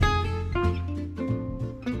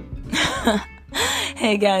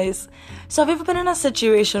Hey guys, so have you ever been in a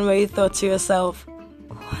situation where you thought to yourself,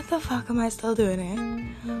 what the fuck am I still doing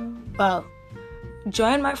here? Well,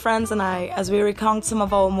 join my friends and I as we recount some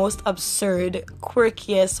of our most absurd,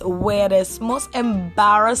 quirkiest, weirdest, most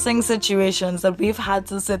embarrassing situations that we've had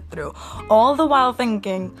to sit through, all the while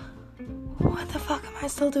thinking, what the fuck am I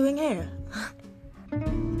still doing here?